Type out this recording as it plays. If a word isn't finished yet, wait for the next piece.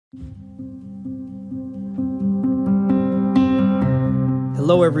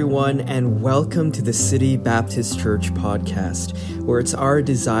Hello, everyone, and welcome to the City Baptist Church podcast, where it's our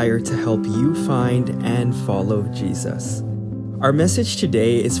desire to help you find and follow Jesus. Our message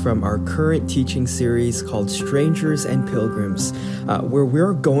today is from our current teaching series called Strangers and Pilgrims, where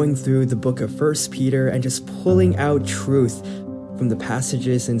we're going through the book of 1 Peter and just pulling out truth from the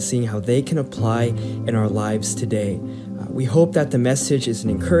passages and seeing how they can apply in our lives today. We hope that the message is an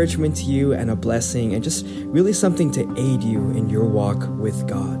encouragement to you and a blessing and just really something to aid you in your walk with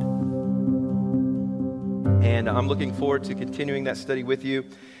God. And I'm looking forward to continuing that study with you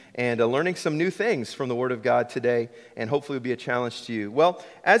and learning some new things from the Word of God today, and hopefully it'll be a challenge to you. Well,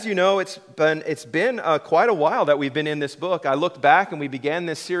 as you know, it's been quite a while that we've been in this book. I looked back and we began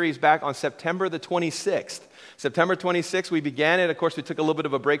this series back on September the 26th. September 26th, we began it. Of course, we took a little bit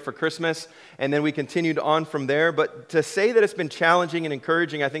of a break for Christmas, and then we continued on from there. But to say that it's been challenging and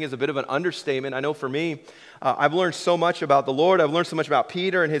encouraging, I think is a bit of an understatement. I know for me, I've learned so much about the Lord. I've learned so much about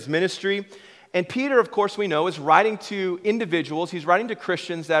Peter and his ministry. And Peter, of course, we know, is writing to individuals. He's writing to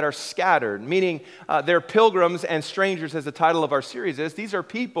Christians that are scattered, meaning they're pilgrims and strangers, as the title of our series is. These are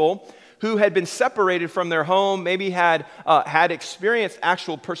people who had been separated from their home, maybe had experienced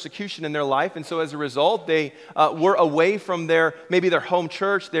actual persecution in their life, and so as a result, they were away from maybe their home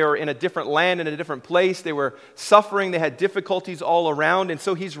church. They were in a different land, in a different place. They were suffering. They had difficulties all around, and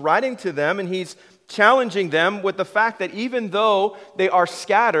so he's writing to them, and he's challenging them with the fact that even though they are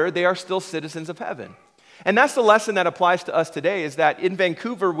scattered, they are still citizens of heaven. And that's the lesson that applies to us today, is that in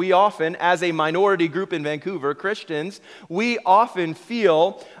Vancouver, we often, as a minority group in Vancouver, Christians, we often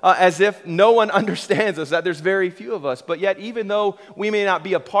feel as if no one understands us, that there's very few of us. But yet, even though we may not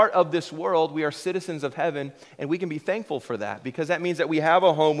be a part of this world, we are citizens of heaven, and we can be thankful for that, because that means that we have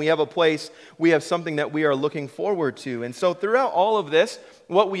a home, we have a place, we have something that we are looking forward to. And so throughout all of this,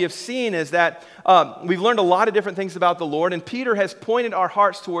 what we have seen is that we've learned a lot of different things about the Lord, and Peter has pointed our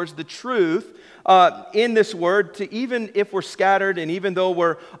hearts towards the truth in this word, to even if we're scattered and even though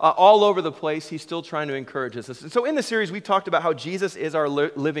we're all over the place, he's still trying to encourage us. And so in the series, we've talked about how Jesus is our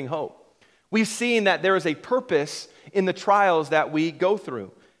living hope. We've seen that there is a purpose in the trials that we go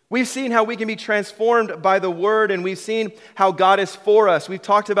through. We've seen how we can be transformed by the Word, and we've seen how God is for us. We've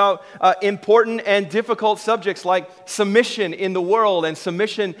talked about important and difficult subjects like submission in the world and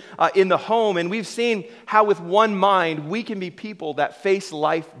submission in the home, and we've seen how with one mind we can be people that face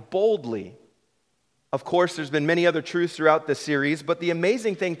life boldly. Of course, there's been many other truths throughout this series, but the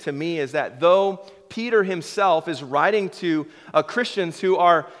amazing thing to me is that though Peter himself is writing to Christians who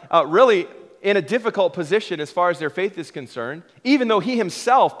are really in a difficult position as far as their faith is concerned, even though he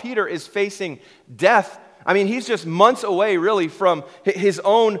himself, Peter, is facing death. I mean, he's just months away really from his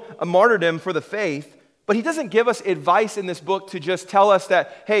own martyrdom for the faith. But he doesn't give us advice in this book to just tell us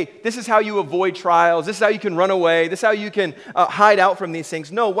that, hey, this is how you avoid trials, this is how you can run away, this is how you can hide out from these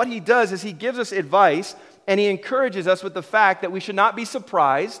things. No, what he does is he gives us advice, and he encourages us with the fact that we should not be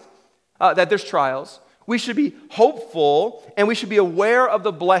surprised that there's trials. We should be hopeful, and we should be aware of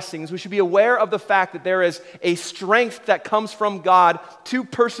the blessings. We should be aware of the fact that there is a strength that comes from God to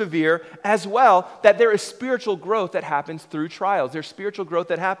persevere, as well that there is spiritual growth that happens through trials. There's spiritual growth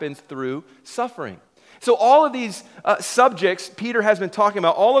that happens through suffering. So all of these subjects Peter has been talking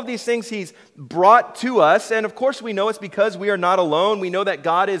about, all of these things he's brought to us, and of course we know it's because we are not alone. We know that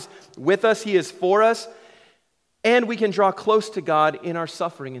God is with us, He is for us, and we can draw close to God in our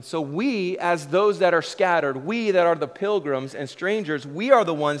suffering. And so we, as those that are scattered, we that are the pilgrims and strangers, we are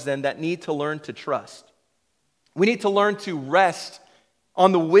the ones then that need to learn to trust. We need to learn to rest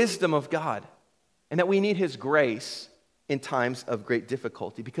on the wisdom of God, and that we need His grace in times of great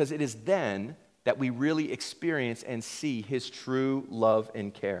difficulty, because it is then that we really experience and see His true love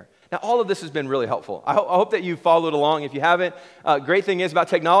and care. Now, all of this has been really helpful. I hope that you followed along. If you haven't, great thing is about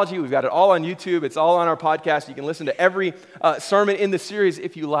technology, we've got it all on YouTube. It's all on our podcast. You can listen to every sermon in the series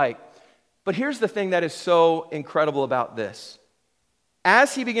if you like. But here's the thing that is so incredible about this.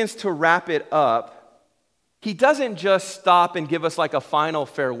 As he begins to wrap it up, he doesn't just stop and give us like a final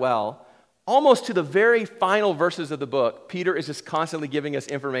farewell. Almost to the very final verses of the book, Peter is just constantly giving us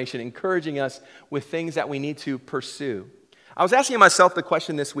information, encouraging us with things that we need to pursue. I was asking myself the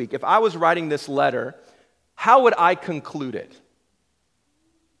question this week, if I was writing this letter, how would I conclude it?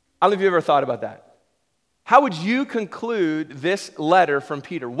 I don't know if you've ever thought about that. How would you conclude this letter from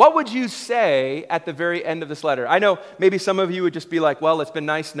Peter? What would you say at the very end of this letter? I know maybe some of you would just be like, well, it's been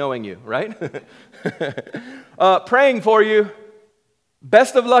nice knowing you, right? Praying for you.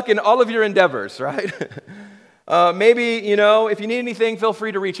 Best of luck in all of your endeavors, right? Maybe, if you need anything, feel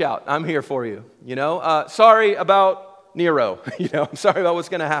free to reach out. I'm here for you, Sorry about Nero. I'm sorry about what's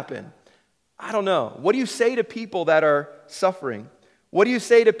going to happen. I don't know. What do you say to people that are suffering? What do you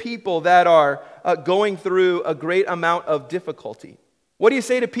say to people that are going through a great amount of difficulty? What do you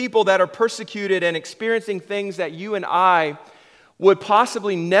say to people that are persecuted and experiencing things that you and I would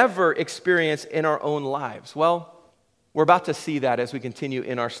possibly never experience in our own lives? Well, we're about to see that as we continue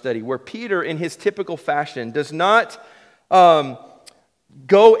in our study, where Peter, in his typical fashion, does not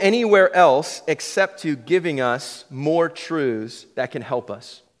go anywhere else except to giving us more truths that can help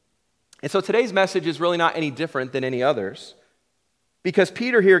us. And so today's message is really not any different than any others, because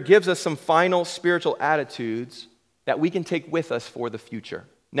Peter here gives us some final spiritual attitudes that we can take with us for the future.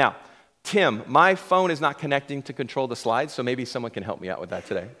 Now, Tim, my phone is not connecting to control the slides, so maybe someone can help me out with that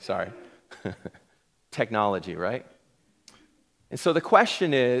today. Sorry. Technology, right? And so the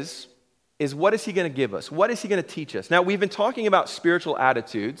question is what is he going to give us? What is he going to teach us? Now, we've been talking about spiritual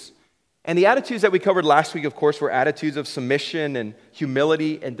attitudes, and the attitudes that we covered last week, of course, were attitudes of submission and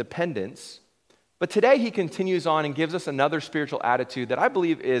humility and dependence. But today he continues on and gives us another spiritual attitude that I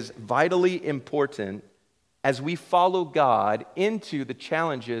believe is vitally important as we follow God into the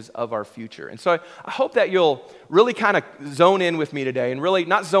challenges of our future. And so I hope that you'll really kind of zone in with me today and really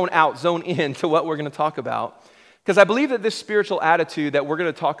not zone out, zone in to what we're going to talk about. Because I believe that this spiritual attitude that we're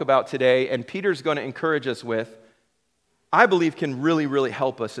going to talk about today and Peter's going to encourage us with, I believe can really, really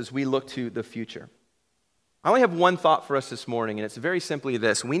help us as we look to the future. I only have one thought for us this morning, and it's very simply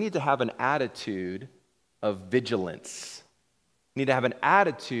this. We need to have an attitude of vigilance. We need to have an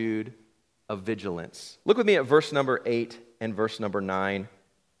attitude of vigilance. Look with me at verse number 8 and verse number 9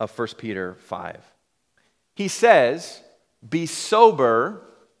 of 1 Peter 5. He says, be sober,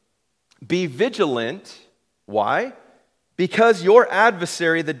 be vigilant. Why? Because your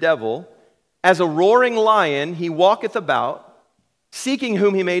adversary, the devil, as a roaring lion, he walketh about, seeking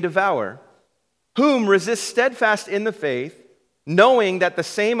whom he may devour, whom resist steadfast in the faith, knowing that the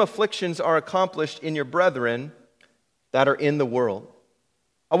same afflictions are accomplished in your brethren that are in the world.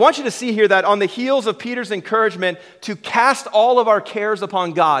 I want you to see here that on the heels of Peter's encouragement to cast all of our cares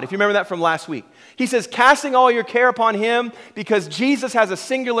upon God, if you remember that from last week, he says, casting all your care upon him because Jesus has a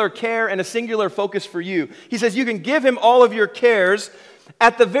singular care and a singular focus for you. He says you can give him all of your cares.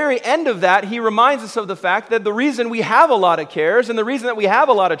 At the very end of that, he reminds us of the fact that the reason we have a lot of cares and the reason that we have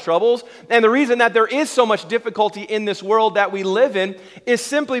a lot of troubles and the reason that there is so much difficulty in this world that we live in is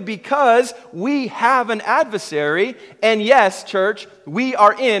simply because we have an adversary. And yes, church, we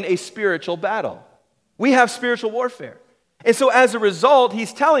are in a spiritual battle. We have spiritual warfare. And so as a result,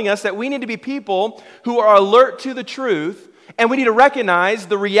 he's telling us that we need to be people who are alert to the truth, and we need to recognize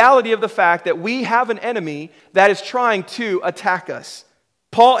the reality of the fact that we have an enemy that is trying to attack us.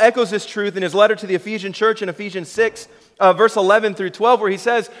 Paul echoes this truth in his letter to the Ephesian church in Ephesians 6, verse 11 through 12, where he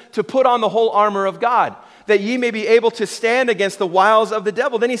says to put on the whole armor of God, that ye may be able to stand against the wiles of the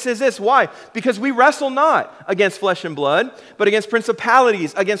devil. Then he says this, why? Because we wrestle not against flesh and blood, but against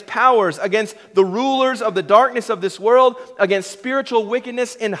principalities, against powers, against the rulers of the darkness of this world, against spiritual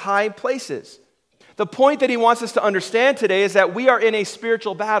wickedness in high places. The point that he wants us to understand today is that we are in a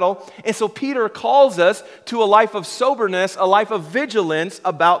spiritual battle, and so Peter calls us to a life of soberness, a life of vigilance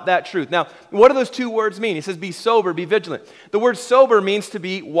about that truth. Now, what do those two words mean? He says, be sober, be vigilant. The word sober means to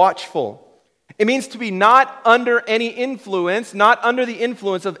be watchful. It means to be not under any influence, not under the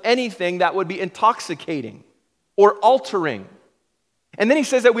influence of anything that would be intoxicating or altering. And then he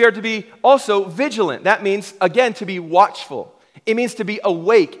says that we are to be also vigilant. That means, again, to be watchful. It means to be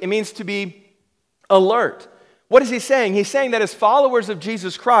awake. It means to be alert. What is he saying? He's saying that as followers of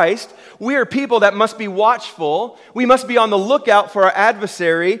Jesus Christ, we are people that must be watchful. We must be on the lookout for our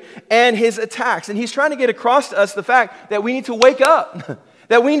adversary and his attacks. And he's trying to get across to us the fact that we need to wake up,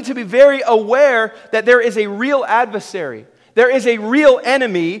 that we need to be very aware that there is a real adversary. There is a real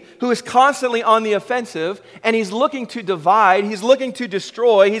enemy who is constantly on the offensive, and he's looking to divide, he's looking to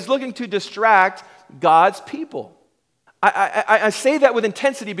destroy, he's looking to distract God's people. I say that with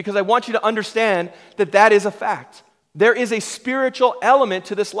intensity because I want you to understand that that is a fact. There is a spiritual element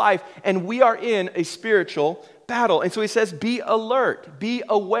to this life, and we are in a spiritual battle. And so he says, be alert, be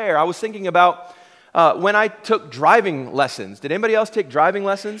aware. I was thinking about when I took driving lessons. Did anybody else take driving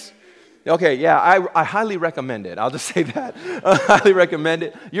lessons? Okay, yeah, I highly recommend it. I'll just say that. I highly recommend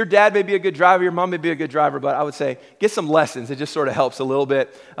it. Your dad may be a good driver, your mom may be a good driver, but I would say get some lessons. It just sort of helps a little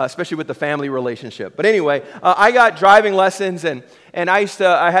bit, especially with the family relationship. But anyway, I got driving lessons, and I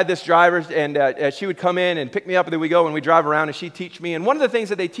had this driver, and she would come in and pick me up, and then we go and we drive around, and she'd teach me. And one of the things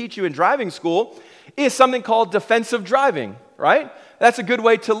that they teach you in driving school is something called defensive driving, right? That's a good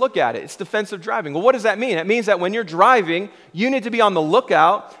way to look at it. It's defensive driving. Well, what does that mean? It means that when you're driving, you need to be on the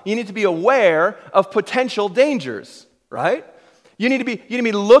lookout. You need to be aware of potential dangers. right? You need to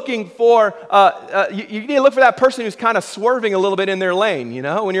be looking for, you need to look for that person who's kind of swerving a little bit in their lane, you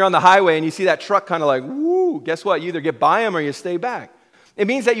know? When you're on the highway and you see that truck kind of like, woo, guess what? You either get by them or you stay back. It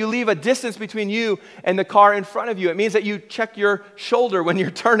means that you leave a distance between you and the car in front of you. It means that you check your shoulder when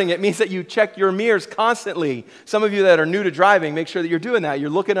you're turning. It means that you check your mirrors constantly. Some of you that are new to driving, make sure that you're doing that. You're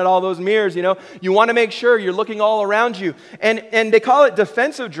looking at all those mirrors, you know. You want to make sure you're looking all around you. And they call it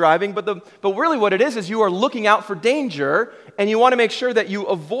defensive driving, but really what it is you are looking out for danger, and you want to make sure that you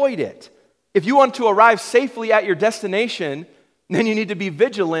avoid it. If you want to arrive safely at your destination, then you need to be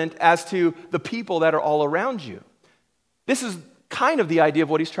vigilant as to the people that are all around you. This is kind of the idea of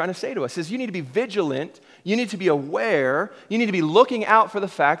what he's trying to say to us, is you need to be vigilant, you need to be aware, you need to be looking out for the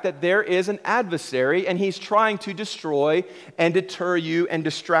fact that there is an adversary and he's trying to destroy and deter you and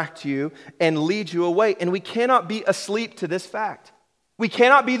distract you and lead you away. And we cannot be asleep to this fact. We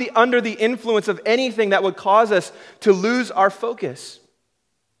cannot be under the influence of anything that would cause us to lose our focus.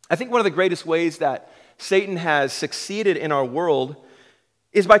 I think one of the greatest ways that Satan has succeeded in our world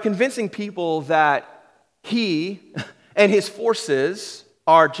is by convincing people that he and his forces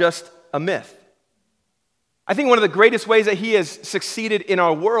are just a myth. I think one of the greatest ways that he has succeeded in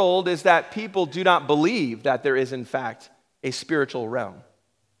our world is that people do not believe that there is, in fact, a spiritual realm.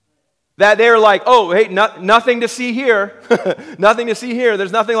 That they're like, oh, hey, nothing to see here. Nothing to see here.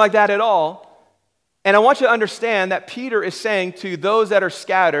 There's nothing like that at all. And I want you to understand that Peter is saying to those that are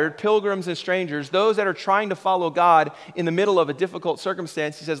scattered, pilgrims and strangers, those that are trying to follow God in the middle of a difficult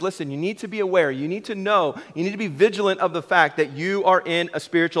circumstance, he says, listen, you need to be aware, you need to know, you need to be vigilant of the fact that you are in a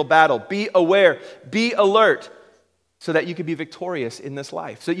spiritual battle. Be aware, be alert, so that you can be victorious in this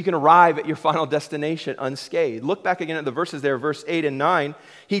life, so that you can arrive at your final destination unscathed. Look back again at the verses there, verse 8 and 9.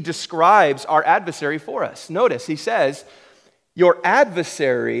 He describes our adversary for us. Notice, he says, your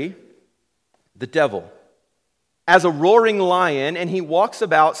adversary, the devil, as a roaring lion, and he walks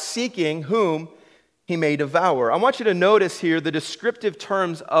about seeking whom he may devour. I want you to notice here the descriptive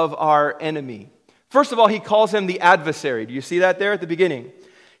terms of our enemy. First of all, he calls him the adversary. Do you see that there at the beginning?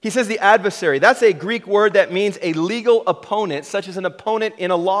 He says the adversary. That's a Greek word that means a legal opponent, such as an opponent in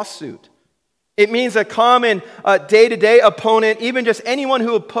a lawsuit. It means a common day-to-day opponent, even just anyone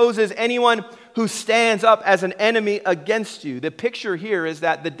who opposes anyone who stands up as an enemy against you. The picture here is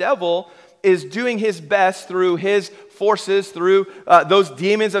that the devil is doing his best through his forces, through those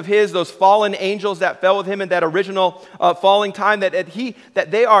demons of his, those fallen angels that fell with him in that original falling time,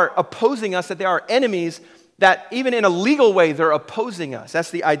 that they are opposing us, that they are enemies, that even in a legal way they're opposing us.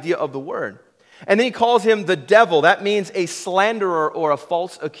 That's the idea of the word. And then he calls him the devil. That means a slanderer or a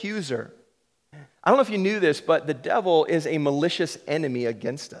false accuser. I don't know if you knew this, but the devil is a malicious enemy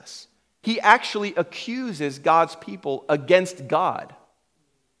against us. He actually accuses God's people against God.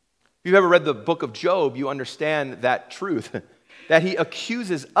 If you've ever read the book of Job, you understand that truth, that he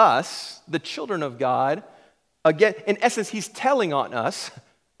accuses us, the children of God, again. In essence, he's telling on us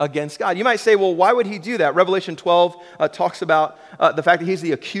against God. You might say, well, why would he do that? Revelation 12 talks about the fact that he's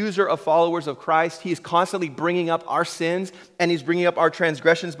the accuser of followers of Christ. He's constantly bringing up our sins, and he's bringing up our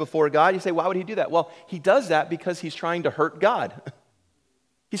transgressions before God. You say, why would he do that? Well, he does that because he's trying to hurt God.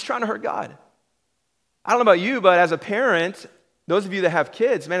 He's trying to hurt God. I don't know about you, but as a parent, those of you that have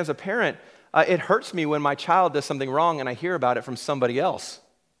kids, man, as a parent, it hurts me when my child does something wrong and I hear about it from somebody else.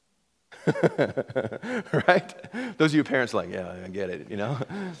 Right? Those of you parents are like, yeah, I get it, you know.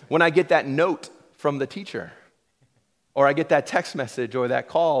 When I get that note from the teacher, or I get that text message or that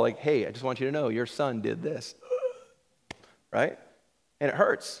call, like, hey, I just want you to know your son did this. Right? And it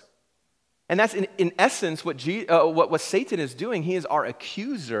hurts. And that's in essence what Satan is doing. He is our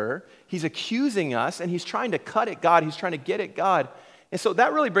accuser. He's accusing us, and he's trying to cut at God. He's trying to get at God. And so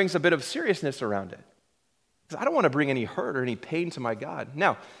that really brings a bit of seriousness around it. Because I don't want to bring any hurt or any pain to my God.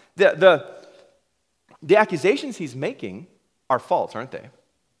 Now, the accusations he's making are false, aren't they?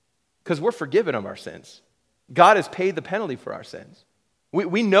 Because we're forgiven of our sins. God has paid the penalty for our sins.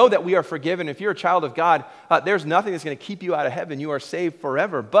 We know that we are forgiven. If you're a child of God, there's nothing that's going to keep you out of heaven. You are saved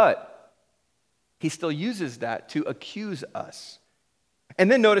forever. But he still uses that to accuse us. And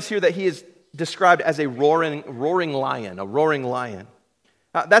then notice here that he is described as a roaring lion, a roaring lion.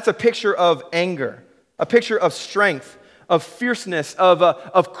 That's a picture of anger, a picture of strength, of fierceness,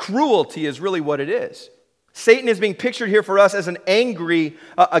 of cruelty is really what it is. Satan is being pictured here for us as an angry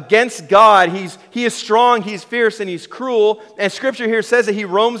against God. He is strong, he's fierce, and he's cruel. And Scripture here says that he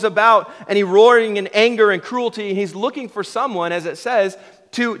roams about and he's roaring in anger and cruelty. And he's looking for someone, as it says,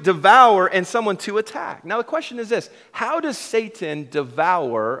 to devour and someone to attack. Now the question is this: how does Satan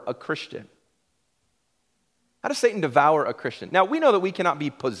devour a Christian? How does Satan devour a Christian? Now we know that we cannot be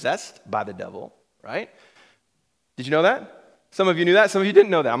possessed by the devil, right? Did you know that? Some of you knew that, some of you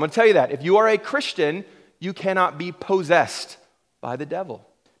didn't know that. I'm going to tell you that. If you are a Christian, you cannot be possessed by the devil.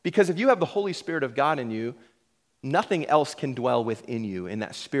 Because if you have the Holy Spirit of God in you, nothing else can dwell within you in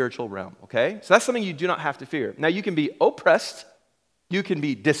that spiritual realm, okay? So that's something you do not have to fear. Now, you can be oppressed, you can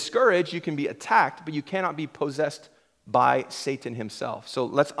be discouraged, you can be attacked, but you cannot be possessed by Satan himself. So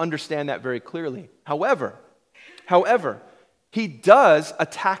let's understand that very clearly. However, he does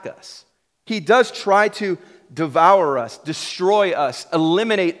attack us. He does try to devour us, destroy us,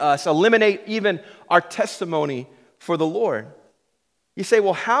 eliminate even our testimony for the Lord. You say,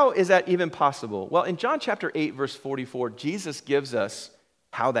 well, how is that even possible? Well, in John chapter 8, verse 44, Jesus gives us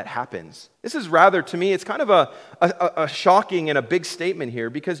how that happens. This is rather, to me, it's kind of a shocking and a big statement here,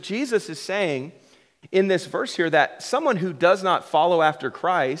 because Jesus is saying in this verse here that someone who does not follow after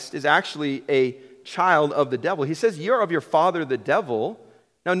Christ is actually a child of the devil. He says, you're of your father, the devil.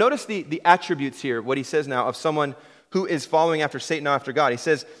 Now, notice the attributes here, what he says now of someone who is following after Satan, not after God. He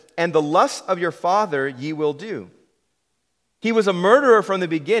says, and the lusts of your father ye will do. He was a murderer from the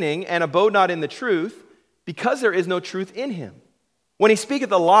beginning and abode not in the truth, because there is no truth in him. When he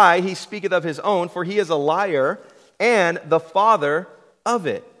speaketh a lie, he speaketh of his own, for he is a liar and the father of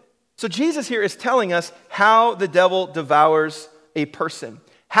it. So Jesus here is telling us how the devil devours a person,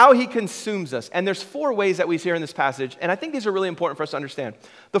 how he consumes us. And there's 4 ways that we see here in this passage, and I think these are really important for us to understand.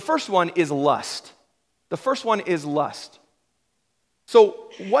 The first one is lust. So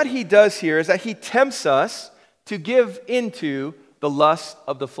what he does here is that he tempts us to give into the lust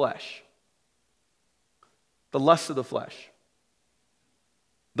of the flesh. The lust of the flesh.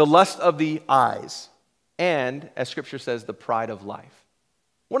 The lust of the eyes. And, as Scripture says, the pride of life.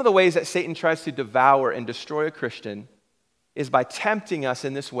 One of the ways that Satan tries to devour and destroy a Christian is by tempting us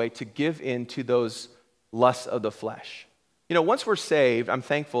in this way to give in to those lusts of the flesh. You know, once we're saved, I'm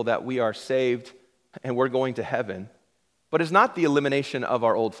thankful that we are saved and we're going to heaven. But it's not the elimination of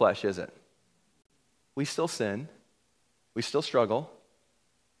our old flesh, is it? We still sin. We still struggle.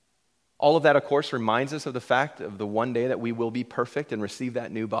 All of that, of course, reminds us of the fact of the one day that we will be perfect and receive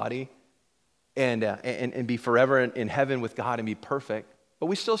that new body and be forever in heaven with God and be perfect. But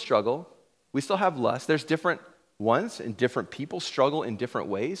we still struggle. We still have lust. There's different ones, and different people struggle in different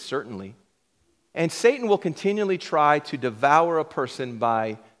ways, certainly. And Satan will continually try to devour a person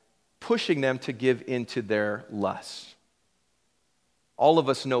by pushing them to give into their lust. All of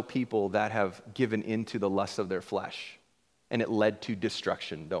us know people that have given into the lust of their flesh, and it led to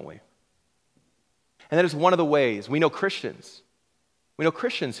destruction, don't we? And that is one of the ways. We know Christians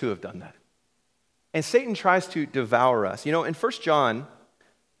who have done that. And Satan tries to devour us. You know, in 1 John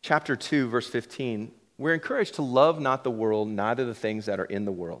chapter 2, verse 15, we're encouraged to love not the world, neither the things that are in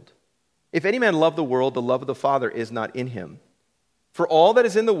the world. If any man love the world, the love of the Father is not in him. For all that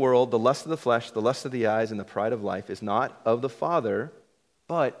is in the world, the lust of the flesh, the lust of the eyes, and the pride of life is not of the Father,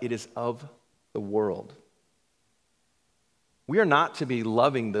 but it is of the world. We are not to be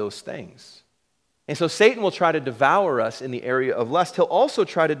loving those things. And so Satan will try to devour us in the area of lust. He'll also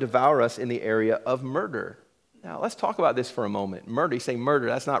try to devour us in the area of murder. Now, let's talk about this for a moment. Murder, you say murder,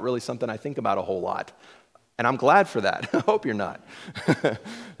 that's not really something I think about a whole lot. And I'm glad for that. I hope you're not. That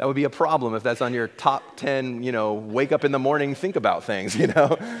would be a problem if that's on your top 10, wake up in the morning, think about things,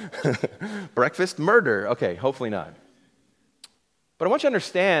 Breakfast, murder. Okay, hopefully not. But I want you to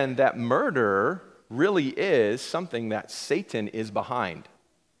understand that murder really is something that Satan is behind.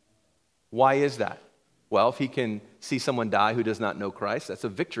 Why is that? Well, if he can see someone die who does not know Christ, that's a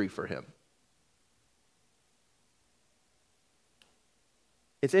victory for him.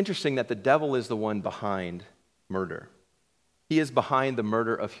 It's interesting that the devil is the one behind murder. He is behind the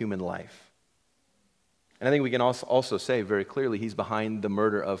murder of human life. And I think we can also say very clearly he's behind the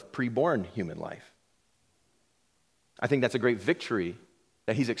murder of preborn human life. I think that's a great victory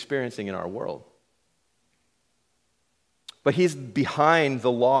that he's experiencing in our world. But he's behind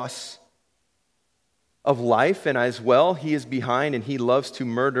the loss of life, and as well, he is behind and he loves to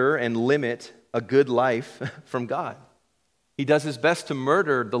murder and limit a good life from God. He does his best to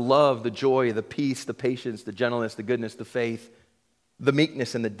murder the love, the joy, the peace, the patience, the gentleness, the goodness, the faith, the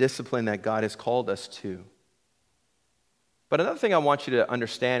meekness, and the discipline that God has called us to. But another thing I want you to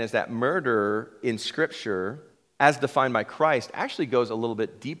understand is that murder in Scripture, as defined by Christ, actually goes a little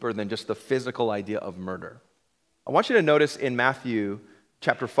bit deeper than just the physical idea of murder. I want you to notice in Matthew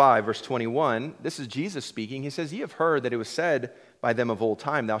chapter 5, verse 21, this is Jesus speaking. He says, "Ye have heard that it was said by them of old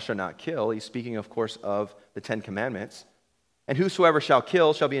time, thou shalt not kill." He's speaking, of course, of the 10 Commandments. "And whosoever shall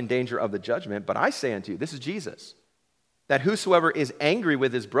kill shall be in danger of the judgment. But I say unto you," this is Jesus, "that whosoever is angry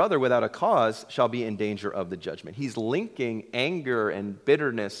with his brother without a cause shall be in danger of the judgment." He's linking anger and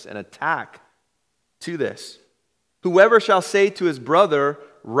bitterness and attack to this. Whoever shall say to his brother,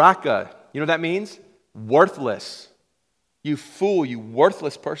 Raka, you know what that means? Worthless. You fool, you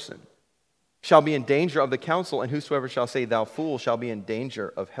worthless person, shall be in danger of the council, and whosoever shall say, thou fool, shall be in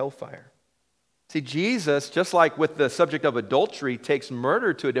danger of hellfire. See, Jesus, just like with the subject of adultery, takes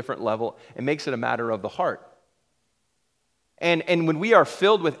murder to a different level and makes it a matter of the heart. And when we are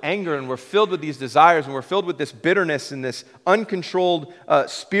filled with anger and we're filled with these desires and we're filled with this bitterness and this uncontrolled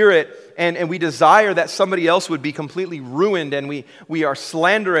spirit and we desire that somebody else would be completely ruined and we are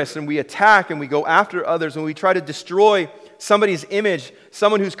slanderous and we attack and we go after others and we try to destroy somebody's image,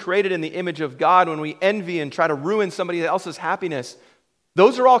 someone who's created in the image of God, when we envy and try to ruin somebody else's happiness,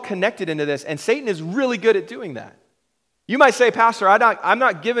 those are all connected into this, and Satan is really good at doing that. You might say, Pastor, I'm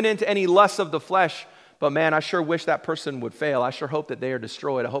not giving in to any lusts of the flesh, but man, I sure wish that person would fail. I sure hope that they are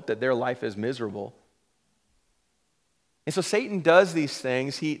destroyed. I hope that their life is miserable. And so Satan does these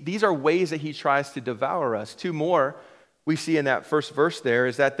things. These are ways that he tries to devour us. Two more we see in that first verse there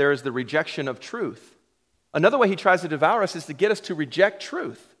is that there is the rejection of truth. Another way he tries to devour us is to get us to reject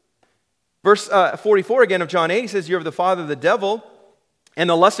truth. Verse 44 again of John 8, he says, "You are the father of the devil, and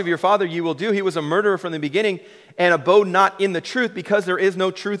the lust of your father you will do. He was a murderer from the beginning and abode not in the truth because there is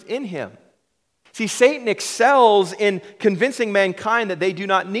no truth in him." See, Satan excels in convincing mankind that they do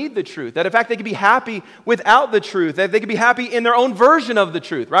not need the truth, that in fact they can be happy without the truth, that they can be happy in their own version of the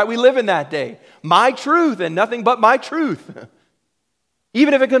truth, right? We live in that day. My truth and nothing but my truth,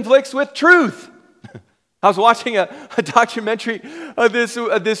 even if it conflicts with truth. I was watching a documentary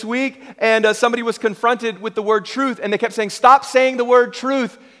this week, and somebody was confronted with the word truth, and they kept saying, "Stop saying the word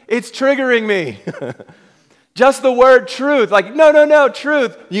truth. It's triggering me." Just the word truth. Like, no,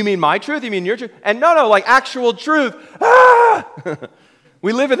 truth. You mean my truth? You mean your truth? And no, like actual truth. Ah!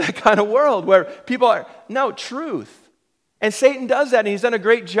 We live in that kind of world where people are, no, truth. And Satan does that, and he's done a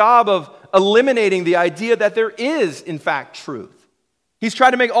great job of eliminating the idea that there is, in fact, truth. He's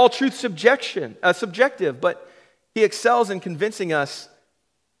tried to make all truth subjective, but he excels in convincing us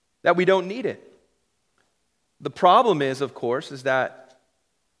that we don't need it. The problem is, of course, is that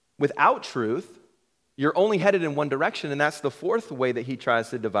without truth, you're only headed in one direction, and that's the fourth way that he tries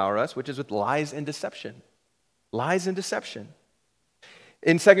to devour us, which is with lies and deception. Lies and deception.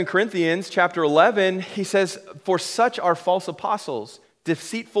 In 2 Corinthians chapter 11, he says, "For such are false apostles,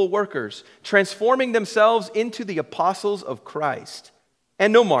 deceitful workers, transforming themselves into the apostles of Christ.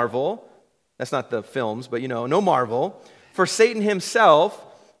 And no marvel," that's not the films, but no marvel, "for Satan himself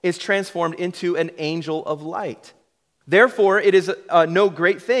is transformed into an angel of light. Therefore, it is no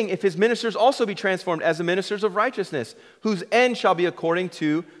great thing if his ministers also be transformed as the ministers of righteousness, whose end shall be according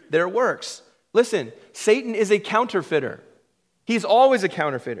to their works." Listen, Satan is a counterfeiter. He's always a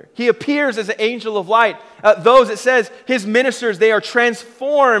counterfeiter. He appears as an angel of light. It says, his ministers, they are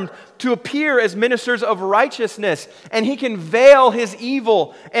transformed to appear as ministers of righteousness. And he can veil his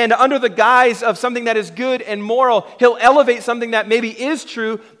evil. And under the guise of something that is good and moral, he'll elevate something that maybe is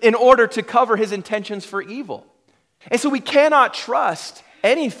true in order to cover his intentions for evil. And so we cannot trust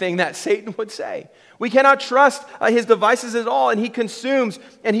anything that Satan would say. We cannot trust his devices at all, and he consumes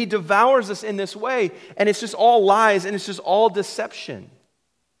and he devours us in this way, and it's just all lies and it's just all deception.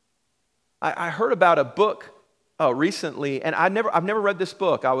 I heard about a book recently, and I've never read this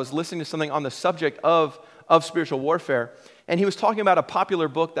book. I was listening to something on the subject of spiritual warfare, and he was talking about a popular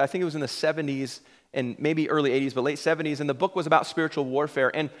book that I think it was in the 70s and maybe early 80s, but late 70s, and the book was about spiritual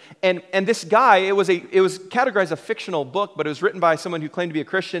warfare. And this guy, it was categorized as a fictional book, but it was written by someone who claimed to be a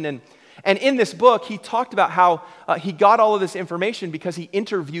Christian, and in this book, he talked about how he got all of this information because he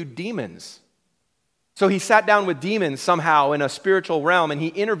interviewed demons. So he sat down with demons somehow in a spiritual realm, and he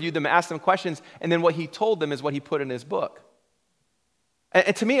interviewed them, asked them questions, and then what he told them is what he put in his book.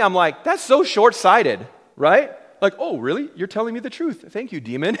 And to me, I'm like, that's so short-sighted, right? Like, oh, really? You're telling me the truth. Thank you,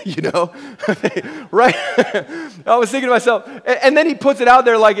 demon, right? I was thinking to myself, and then he puts it out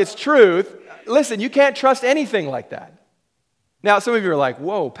there like it's truth. Listen, you can't trust anything like that. Now, some of you are like,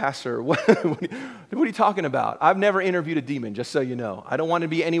 whoa, Pastor, what are you talking about? I've never interviewed a demon, just so you know. I don't want to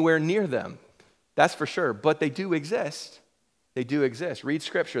be anywhere near them. That's for sure. But they do exist. They do exist. Read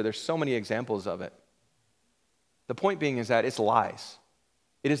Scripture. There's so many examples of it. The point being is that it's lies.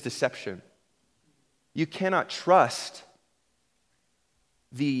 It is deception. You cannot trust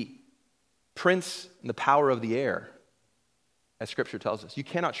the prince and the power of the air, as Scripture tells us. You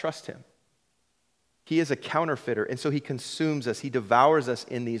cannot trust him. He is a counterfeiter, and so he consumes us. He devours us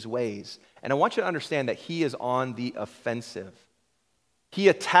in these ways. And I want you to understand that he is on the offensive. He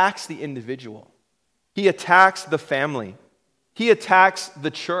attacks the individual. He attacks the family. He attacks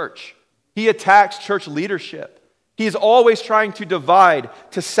the church. He attacks church leadership. He is always trying to divide,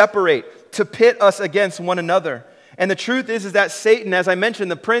 to separate, to pit us against one another. And the truth is that Satan, as I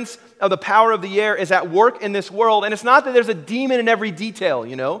mentioned, the prince of the power of the air, is at work in this world. And it's not that there's a demon in every detail,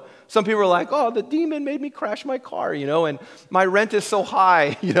 you know. Some people are like, oh, the demon made me crash my car, you know, and my rent is so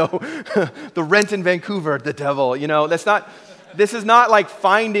high, you know. The rent in Vancouver, the devil, you know. This is not like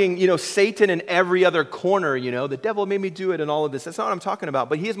finding, you know, Satan in every other corner, you know. The devil made me do it and all of this. That's not what I'm talking about.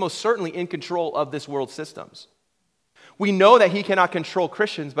 But he is most certainly in control of this world's systems. We know that he cannot control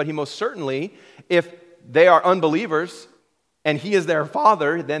Christians, but he most certainly, if they are unbelievers and he is their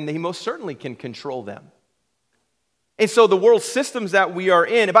father, then he most certainly can control them. And so the world systems that we are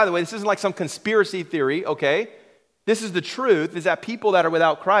in, and by the way, this isn't like some conspiracy theory, okay? This is the truth, is that people that are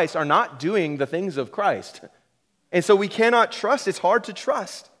without Christ are not doing the things of Christ. And so we cannot trust. It's hard to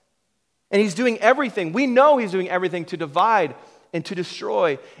trust. And he's doing everything. We know he's doing everything to divide and to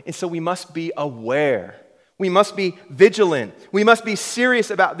destroy. And so we must be aware. We must be vigilant. We must be serious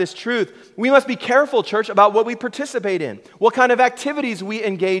about this truth. We must be careful, church, about what we participate in, what kind of activities we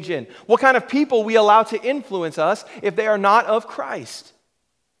engage in, what kind of people we allow to influence us if they are not of Christ.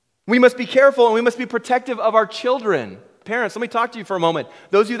 We must be careful and we must be protective of our children. Parents, let me talk to you for a moment.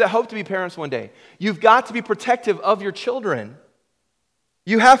 Those of you that hope to be parents one day, you've got to be protective of your children.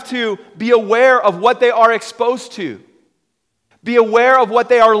 You have to be aware of what they are exposed to. Be aware of what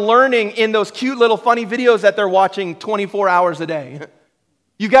they are learning in those cute little funny videos that they're watching 24 hours a day.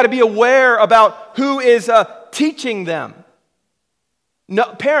 You've got to be aware about who is teaching them. No,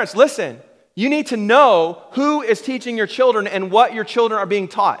 parents, listen. You need to know who is teaching your children and what your children are being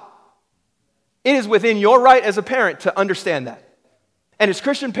taught. It is within your right as a parent to understand that. And as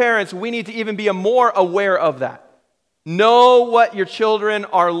Christian parents, we need to even be more aware of that. Know what your children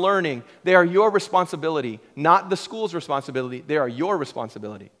are learning. They are your responsibility, not the school's responsibility. They are your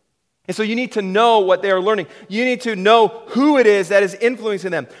responsibility. And so you need to know what they are learning. You need to know who it is that is influencing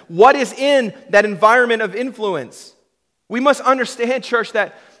them. What is in that environment of influence? We must understand, church,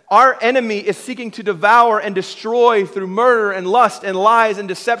 that our enemy is seeking to devour and destroy through murder and lust and lies and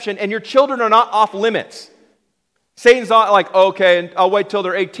deception, and your children are not off limits. Satan's not like, okay, I'll wait till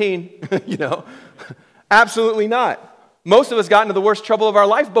they're 18, you know. Absolutely not. Most of us got into the worst trouble of our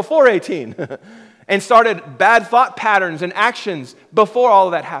life before 18 and started bad thought patterns and actions before all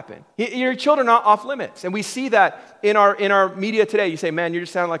of that happened. Your children are not off limits. And we see that in our media today. You say, man, you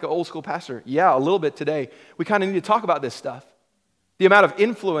just sound like an old school pastor. Yeah, a little bit today. We kind of need to talk about this stuff. The amount of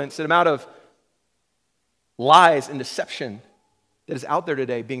influence, the amount of lies and deception that is out there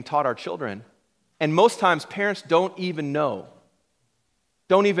today being taught our children. And most times parents don't even know.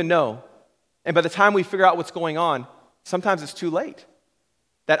 Don't even know. And by the time we figure out what's going on, sometimes it's too late.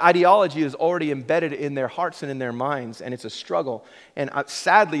 That ideology is already embedded in their hearts and in their minds, and it's a struggle. And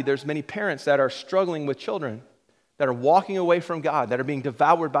sadly, there's many parents that are struggling with children, that are walking away from God, that are being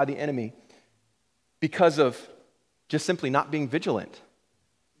devoured by the enemy because of just simply not being vigilant,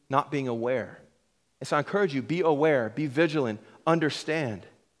 not being aware. And so I encourage you, be aware, be vigilant, understand.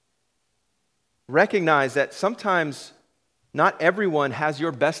 Recognize that sometimes not everyone has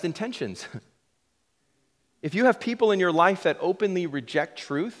your best intentions. If you have people in your life that openly reject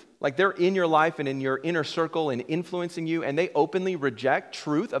truth, like they're in your life and in your inner circle and influencing you, and they openly reject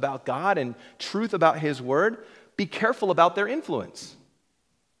truth about God and truth about His Word, be careful about their influence.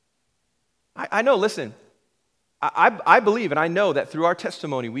 I know, listen, I believe and I know that through our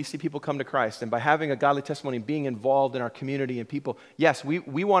testimony, we see people come to Christ. And by having a godly testimony, being involved in our community and people, yes,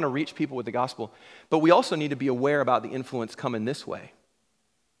 we want to reach people with the gospel, but we also need to be aware about the influence coming this way.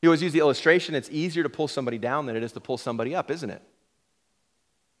 You always use the illustration, it's easier to pull somebody down than it is to pull somebody up, isn't it?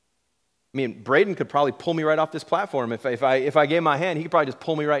 I mean, Braden could probably pull me right off this platform. If I gave him my hand, he could probably just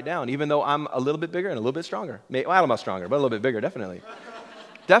pull me right down, even though I'm a little bit bigger and a little bit stronger. Well, I don't know stronger, but a little bit bigger, definitely.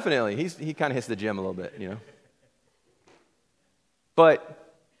 Definitely. He kind of hits the gym a little bit, you know.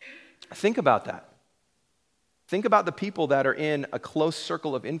 But think about that. Think about the people that are in a close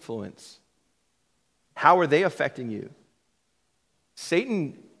circle of influence. How are they affecting you?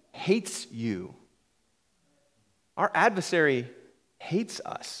 Satan hates you. Our adversary hates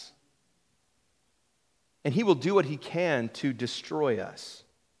us. And he will do what he can to destroy us.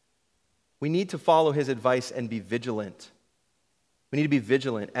 We need to follow his advice and be vigilant. We need to be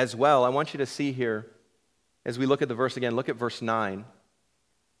vigilant as well. I want you to see here, as we look at the verse again, look at verse 9.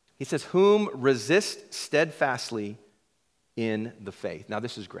 He says, whom resist steadfastly in the faith. Now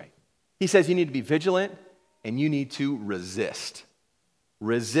this is great. He says you need to be vigilant and you need to resist.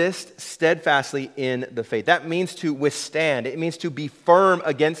 Resist steadfastly in the faith. That means to withstand. It means to be firm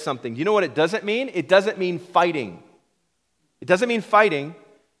against something. Do you know what it doesn't mean? It doesn't mean fighting. It doesn't mean fighting.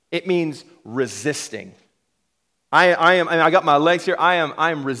 It means resisting. I got my legs here. I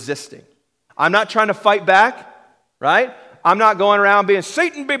am resisting. I'm not trying to fight back. right? I'm not going around being,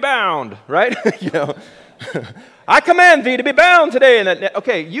 Satan be bound, right? I command thee to be bound today.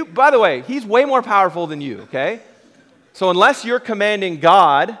 Okay, by the way, he's way more powerful than you, okay? So unless you're commanding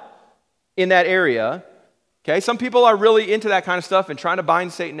God in that area, okay, some people are really into that kind of stuff and trying to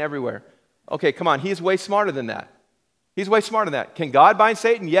bind Satan everywhere. Okay, come on, he's way smarter than that. He's way smarter than that. Can God bind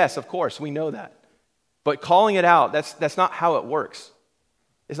Satan? Yes, of course, we know that. But calling it out, that's not how it works.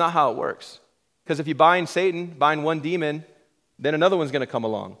 It's not how it works. Because if you bind Satan, bind one demon, then another one's going to come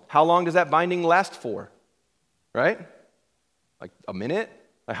along. How long does that binding last for? Right? Like a minute?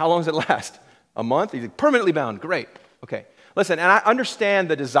 Like how long does it last? A month? He's permanently bound. Great. Okay. Listen, and I understand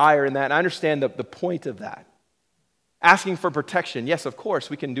the desire in that, and I understand the point of that. Asking for protection. Yes, of course,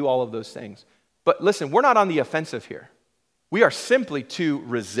 we can do all of those things. But listen, we're not on the offensive here. We are simply to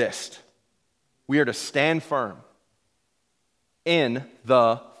resist. We are to stand firm in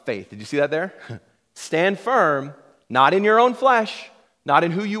the faith. Did you see that there? Stand firm, not in your own flesh, not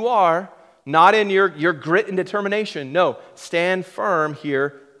in who you are, not in your grit and determination. No, stand firm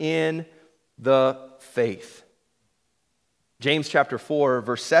here in the faith. James chapter 4,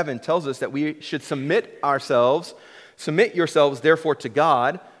 verse 7 tells us that we should submit yourselves therefore to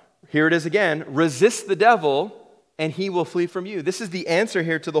God. Here it is again, resist the devil and he will flee from you. This is the answer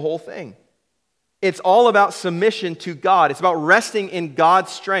here to the whole thing. It's all about submission to God. It's about resting in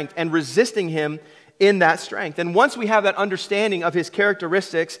God's strength and resisting him in that strength. And once we have that understanding of his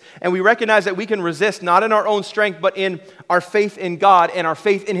characteristics and we recognize that we can resist not in our own strength but in our faith in God and our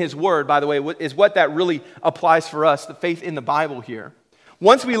faith in his word, by the way, is what that really applies for us, the faith in the Bible here.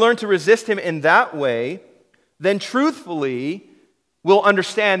 Once we learn to resist him in that way, then truthfully we'll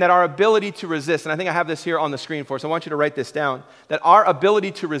understand that our ability to resist, and I think I have this here on the screen for us, I want you to write this down, that our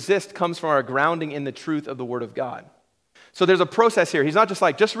ability to resist comes from our grounding in the truth of the Word of God. So there's a process here. He's not just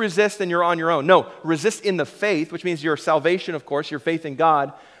like, just resist and you're on your own. No, resist in the faith, which means your salvation, of course, your faith in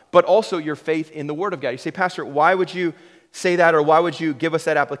God, but also your faith in the Word of God. You say, Pastor, why would you say that, or why would you give us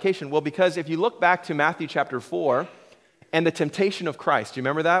that application? Well, because if you look back to Matthew chapter 4 and the temptation of Christ, do you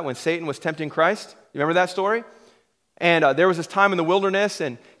remember that? When Satan was tempting Christ? You remember that story? And there was this time in the wilderness,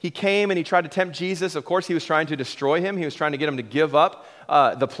 and he came and he tried to tempt Jesus. Of course, he was trying to destroy him. He was trying to get him to give up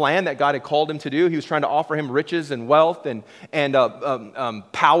the plan that God had called him to do. He was trying to offer him riches and wealth and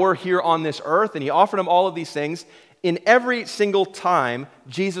power here on this earth. And he offered him all of these things. In every single time,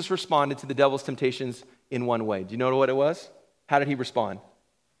 Jesus responded to the devil's temptations in one way. Do you know what it was? How did he respond?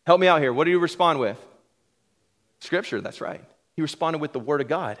 Help me out here. What did he respond with? Scripture, that's right. He responded with the Word of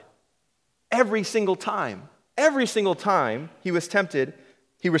God. Every single time. Every single time he was tempted,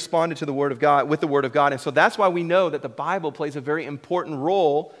 he responded to the Word of God with the Word of God. And so that's why we know that the Bible plays a very important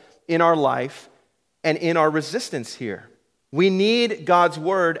role in our life and in our resistance here. We need God's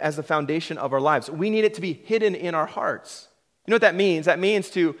Word as the foundation of our lives. We need it to be hidden in our hearts. You know what that means? That means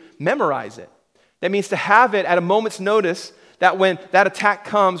to memorize it. That means to have it at a moment's notice, that when that attack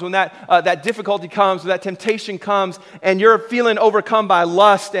comes, when that difficulty comes, when that temptation comes, and you're feeling overcome by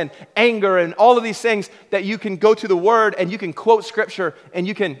lust and anger and all of these things, that you can go to the Word and you can quote Scripture and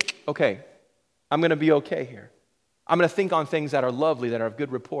you can, okay, I'm going to be okay here. I'm going to think on things that are lovely, that are of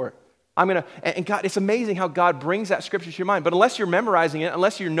good report. And God, it's amazing how God brings that Scripture to your mind. But unless you're memorizing it,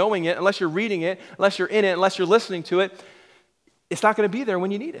 unless you're knowing it, unless you're reading it, unless you're in it, unless you're listening to it, it's not going to be there when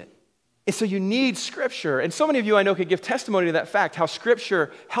you need it. And so you need Scripture. And so many of you I know could give testimony to that fact, how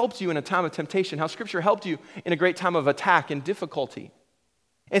Scripture helped you in a time of temptation, how Scripture helped you in a great time of attack and difficulty.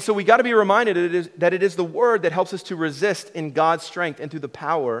 And so we got to be reminded that it is the Word that helps us to resist in God's strength and through the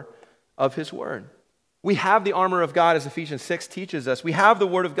power of His Word. We have the armor of God, as Ephesians 6 teaches us. We have the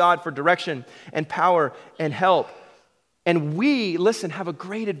Word of God for direction and power and help. And we, listen, have a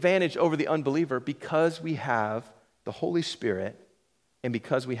great advantage over the unbeliever because we have the Holy Spirit and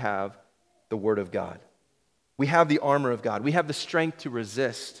because we have the Word of God. We have the armor of God. We have the strength to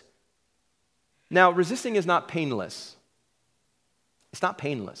resist. Now, resisting is not painless. It's not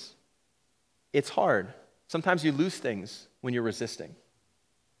painless. It's hard. Sometimes you lose things when you're resisting.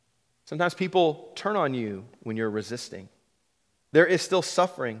 Sometimes people turn on you when you're resisting. There is still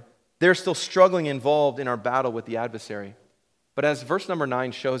suffering. There's still struggling involved in our battle with the adversary. But as verse number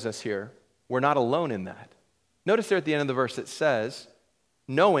 9 shows us here, we're not alone in that. Notice there at the end of the verse it says,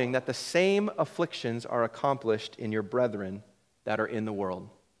 knowing that the same afflictions are accomplished in your brethren that are in the world.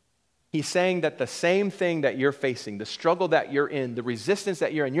 He's saying that the same thing that you're facing, the struggle that you're in, the resistance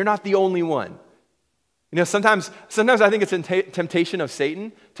that you're in, you're not the only one. You know, sometimes I think it's a temptation of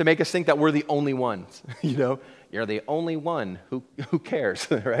Satan to make us think that we're the only ones. You know, you're the only one who cares,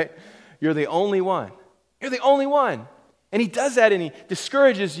 right? You're the only one. You're the only one. And he does that and he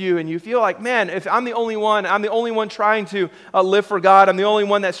discourages you and you feel like, man, if I'm the only one trying to live for God, I'm the only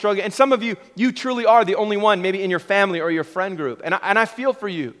one that's struggling. And some of you truly are the only one, maybe in your family or your friend group. And I feel for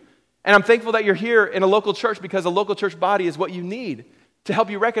you. And I'm thankful that you're here in a local church because a local church body is what you need to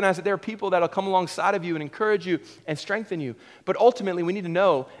help you recognize that there are people that will come alongside of you and encourage you and strengthen you. But ultimately, we need to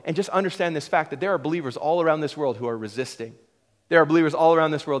know and just understand this fact that there are believers all around this world who are resisting. There are believers all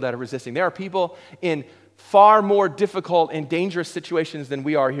around this world that are resisting. There are people in far more difficult and dangerous situations than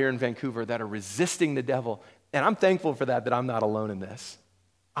we are here in Vancouver that are resisting the devil. And I'm thankful for that I'm not alone in this.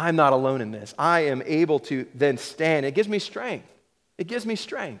 I'm not alone in this. I am able to then stand. It gives me strength. It gives me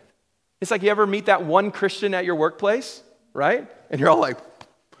strength. It's like you ever meet that one Christian at your workplace, right? And you're all like,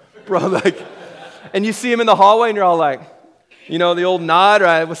 bro, like, and you see him in the hallway and you're all like, you know, the old nod,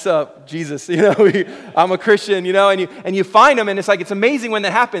 right? What's up, Jesus? You know, I'm a Christian, you know, and you find them, and it's like, it's amazing when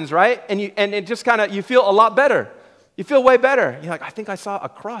that happens, right? And it just kind of, you feel a lot better. You feel way better. You're like, I think I saw a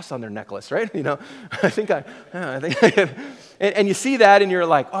cross on their necklace, right? You know, and you see that, and you're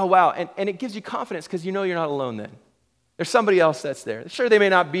like, oh, wow. And it gives you confidence because you know you're not alone then. There's somebody else that's there. Sure, they may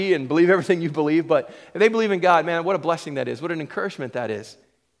not be and believe everything you believe, but if they believe in God, man, what a blessing that is. What an encouragement that is.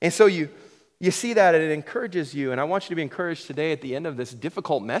 And so you see that and it encourages you. And I want you to be encouraged today at the end of this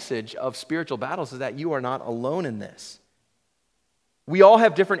difficult message of spiritual battles is that you are not alone in this. We all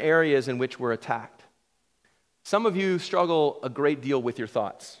have different areas in which we're attacked. Some of you struggle a great deal with your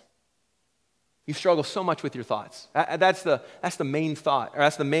thoughts. You struggle so much with your thoughts. That's the main thought, or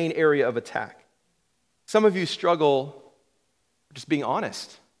that's the main area of attack. Some of you struggle just being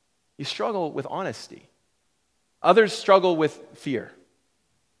honest. You struggle with honesty. Others struggle with fear.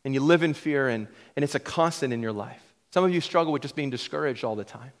 And you live in fear, and it's a constant in your life. Some of you struggle with just being discouraged all the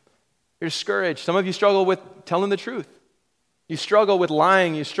time. You're discouraged. Some of you struggle with telling the truth. You struggle with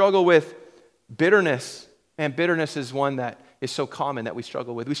lying. You struggle with bitterness. And bitterness is one that is so common that we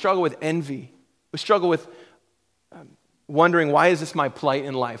struggle with. We struggle with envy. We struggle with wondering, why is this my plight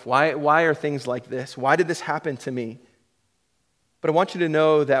in life? Why are things like this? Why did this happen to me? But I want you to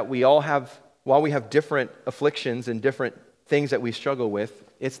know that while we have different afflictions and different things that we struggle with,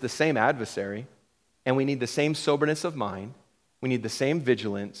 it's the same adversary, and we need the same soberness of mind, we need the same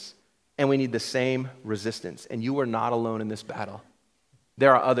vigilance, and we need the same resistance. And you are not alone in this battle.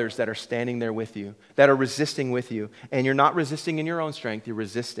 There are others that are standing there with you, that are resisting with you, and you're not resisting in your own strength, you're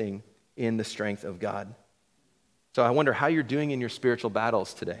resisting in the strength of God. So I wonder how you're doing in your spiritual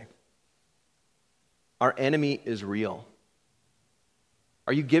battles today. Our enemy is real.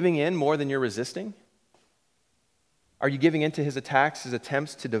 Are you giving in more than you're resisting? Are you giving in to his attacks, his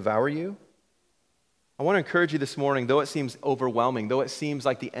attempts to devour you? I want to encourage you this morning, though it seems overwhelming, though it seems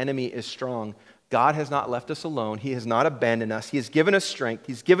like the enemy is strong, God has not left us alone. He has not abandoned us. He has given us strength.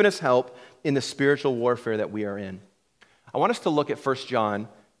 He's given us help in the spiritual warfare that we are in. I want us to look at 1 John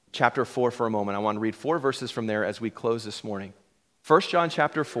chapter 4 for a moment. I want to read 4 verses from there as we close this morning. 1 John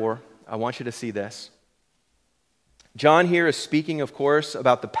chapter 4, I want you to see this. John here is speaking, of course,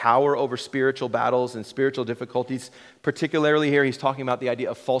 about the power over spiritual battles and spiritual difficulties. Particularly here, he's talking about the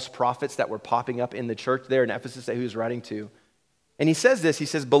idea of false prophets that were popping up in the church there in Ephesus that he was writing to. And he says this, he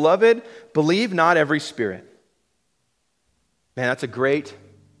says, "Beloved, believe not every spirit." Man, that's a great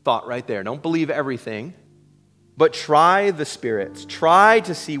thought right there. Don't believe everything, but try the spirits. Try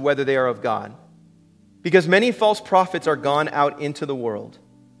to see whether they are of God. Because many false prophets are gone out into the world.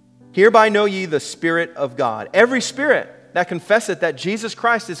 Hereby know ye the Spirit of God. Every spirit that confesseth that Jesus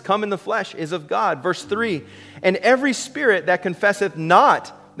Christ is come in the flesh is of God. Verse 3, and every spirit that confesseth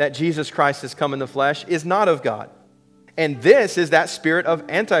not that Jesus Christ is come in the flesh is not of God. And this is that spirit of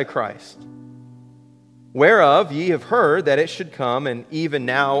Antichrist, whereof ye have heard that it should come, and even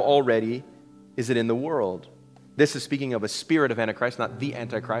now already is it in the world. This is speaking of a spirit of Antichrist, not the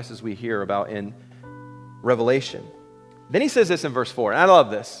Antichrist as we hear about in Revelation. Then he says this in verse 4, and I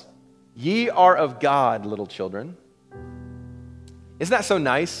love this. Ye are of God, little children. Isn't that so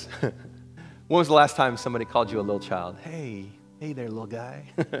nice? When was the last time somebody called you a little child? Hey there, little guy.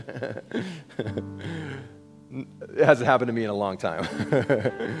 It hasn't happened to me in a long time.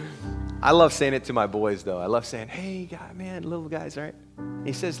 I love saying it to my boys, though. I love saying, hey, God, man, little guys, right? And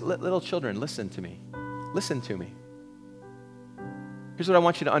he says, little children, listen to me. Listen to me. Here's what I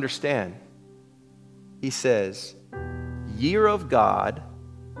want you to understand. He says, ye are of God,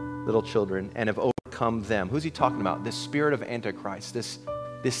 little children, and have overcome them. Who's he talking about? This spirit of Antichrist, this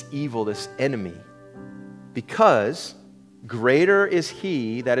evil, this enemy. Because greater is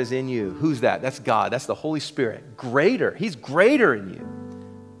he that is in you. Who's that? That's God. That's the Holy Spirit. Greater. He's greater in you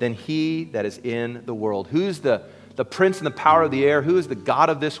than he that is in the world. Who's the prince and the power of the air? Who is the God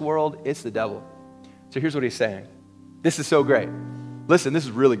of this world? It's the devil. So here's what he's saying. This is so great. Listen, this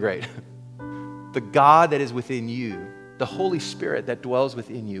is really great. The God that is within you, the Holy Spirit that dwells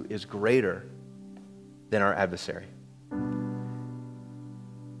within you, is greater than our adversary.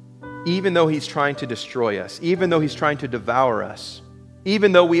 Even though he's trying to destroy us, even though he's trying to devour us,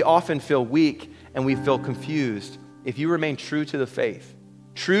 even though we often feel weak and we feel confused, if you remain true to the faith,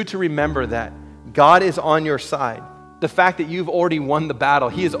 true to remember that God is on your side, the fact that you've already won the battle,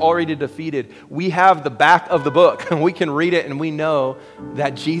 he is already defeated. We have the back of the book, and we can read it, and we know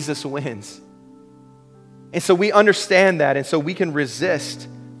that Jesus wins. And so we understand that, and so we can resist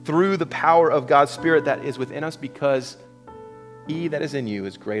through the power of God's Spirit that is within us, because he that is in you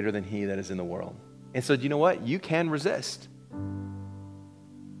is greater than he that is in the world. And so do you know what? You can resist.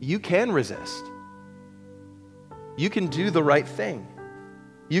 You can resist. You can do the right thing.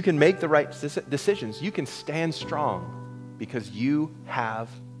 You can make the right decisions. You can stand strong because you have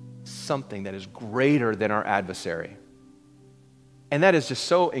something that is greater than our adversary. And that is just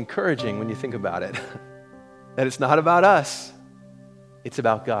so encouraging when you think about it. That it's not about us. It's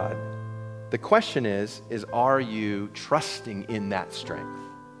about God. The question is are you trusting in that strength?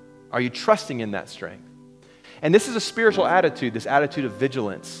 Are you trusting in that strength? And this is a spiritual attitude, this attitude of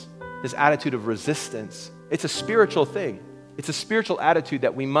vigilance, this attitude of resistance. It's a spiritual thing. It's a spiritual attitude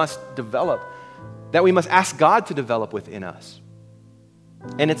that we must develop, that we must ask God to develop within us.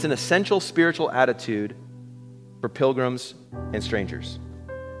 And it's an essential spiritual attitude for pilgrims and strangers.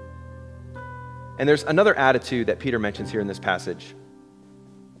 And there's another attitude that Peter mentions here in this passage,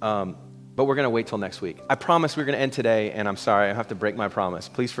 but we're going to wait till next week. I promise we're going to end today, and I'm sorry, I have to break my promise.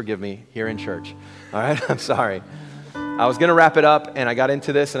 Please forgive me here in church. All right, I'm sorry. I was going to wrap it up, and I got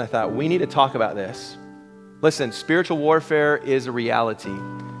into this, and I thought, we need to talk about this. Listen, spiritual warfare is a reality.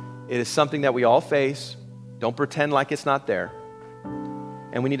 It is something that we all face. Don't pretend like it's not there.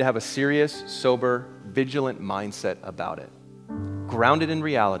 And we need to have a serious, sober, vigilant mindset about it. Grounded in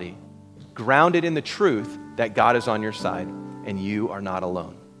reality, grounded in the truth that God is on your side, and you are not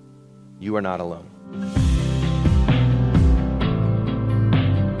alone. You are not alone.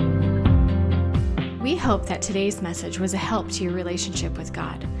 We hope that today's message was a help to your relationship with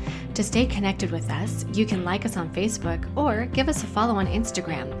God. To stay connected with us, you can like us on Facebook or give us a follow on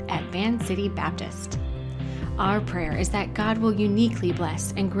Instagram at Van City Baptist. Our prayer is that God will uniquely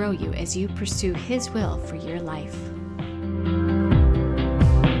bless and grow you as you pursue His will for your life.